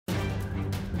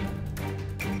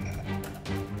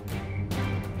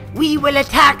we will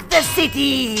attack the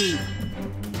city!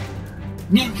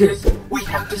 Ninjas, we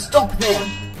have to stop them!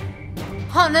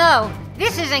 Oh no,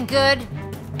 this isn't good.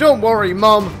 Don't worry,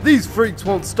 Mum. These freaks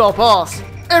won't stop us.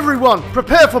 Everyone,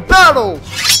 prepare for battle!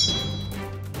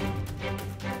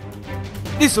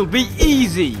 This'll be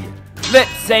easy.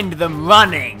 Let's send them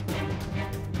running.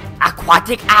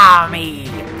 Aquatic army,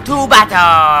 to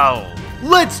battle!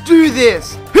 Let's do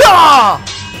this! Yah!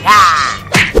 Yah!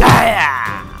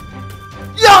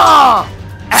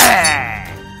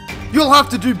 You'll have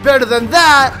to do better than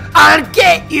that! I'll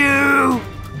get you!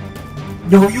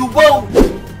 No, you won't!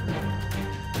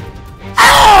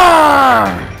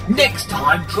 Ah! Next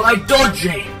time, try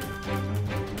dodging!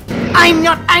 I'm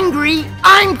not angry,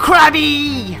 I'm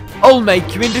crabby! I'll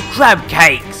make you into crab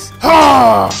cakes.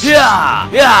 Ah!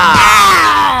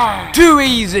 Yeah! Too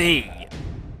easy.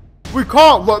 We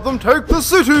can't let them take the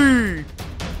city!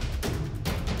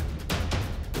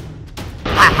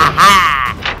 Ha ha ha!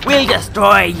 We'll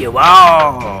destroy you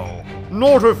all!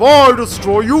 Not if I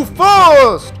destroy you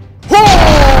first!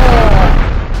 Ha!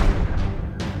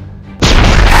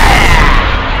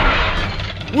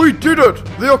 We did it!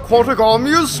 The aquatic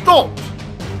army is stopped!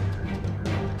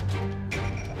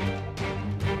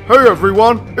 Hey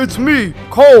everyone, it's me,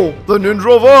 Cole, the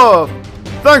Ninja of Earth!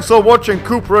 Thanks for watching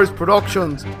Cooper Ace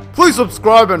Productions. Please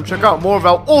subscribe and check out more of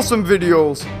our awesome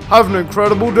videos. Have an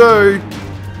incredible day!